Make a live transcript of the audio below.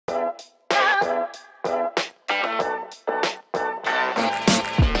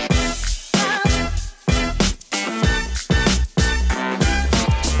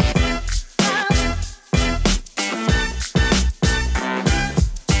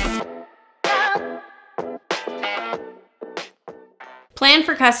Plan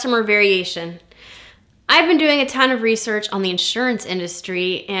for customer variation. I've been doing a ton of research on the insurance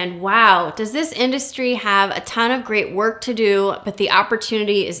industry, and wow, does this industry have a ton of great work to do, but the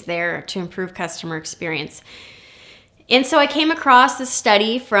opportunity is there to improve customer experience. And so I came across this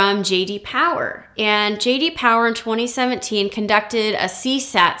study from J.D. Power, and J.D. Power in 2017 conducted a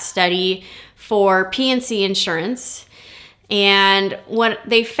CSAT study for P&C insurance. And what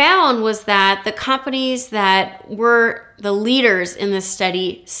they found was that the companies that were the leaders in this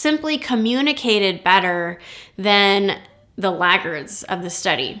study simply communicated better than the laggards of the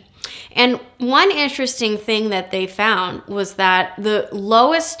study. And one interesting thing that they found was that the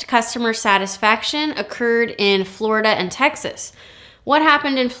lowest customer satisfaction occurred in Florida and Texas. What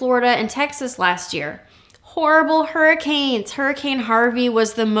happened in Florida and Texas last year? Horrible hurricanes. Hurricane Harvey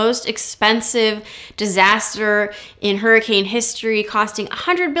was the most expensive disaster in hurricane history, costing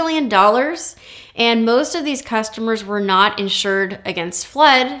 $100 billion. And most of these customers were not insured against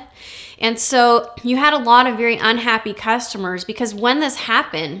flood. And so you had a lot of very unhappy customers because when this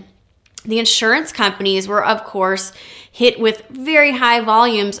happened, the insurance companies were, of course, hit with very high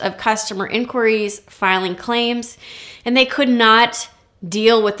volumes of customer inquiries, filing claims, and they could not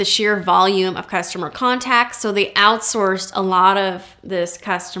deal with the sheer volume of customer contacts, so they outsourced a lot of this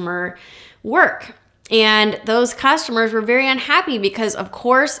customer work. And those customers were very unhappy because, of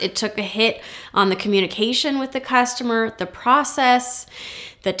course, it took a hit on the communication with the customer, the process,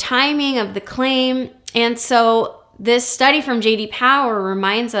 the timing of the claim. And so this study from J.D. Power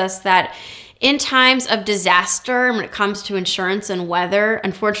reminds us that in times of disaster, when it comes to insurance and weather,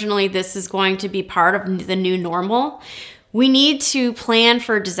 unfortunately, this is going to be part of the new normal. We need to plan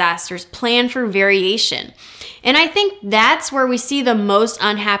for disasters, plan for variation. And I think that's where we see the most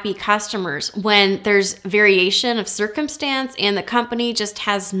unhappy customers, when there's variation of circumstance and the company just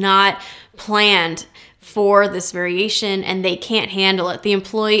has not planned for this variation and they can't handle it. The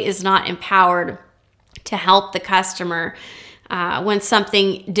employee is not empowered to help the customer when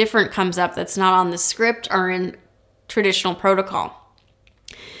something different comes up that's not on the script or in traditional protocol.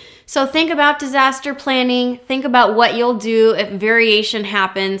 So think about disaster planning. Think about what you'll do if variation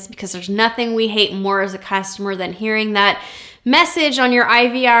happens, because there's nothing we hate more as a customer than hearing that message on your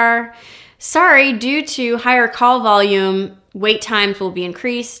IVR. Sorry, due to higher call volume, wait times will be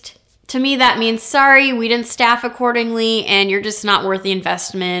increased. To me, that means sorry, we didn't staff accordingly and you're just not worth the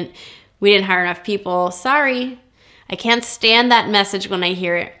investment. We didn't hire enough people. Sorry. I can't stand that message when I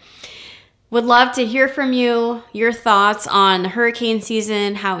hear it. Would love to hear from you, your thoughts on the hurricane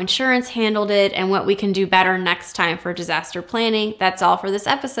season, how insurance handled it, and what we can do better next time for disaster planning. That's all for this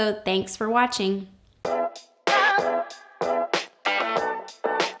episode. Thanks for watching.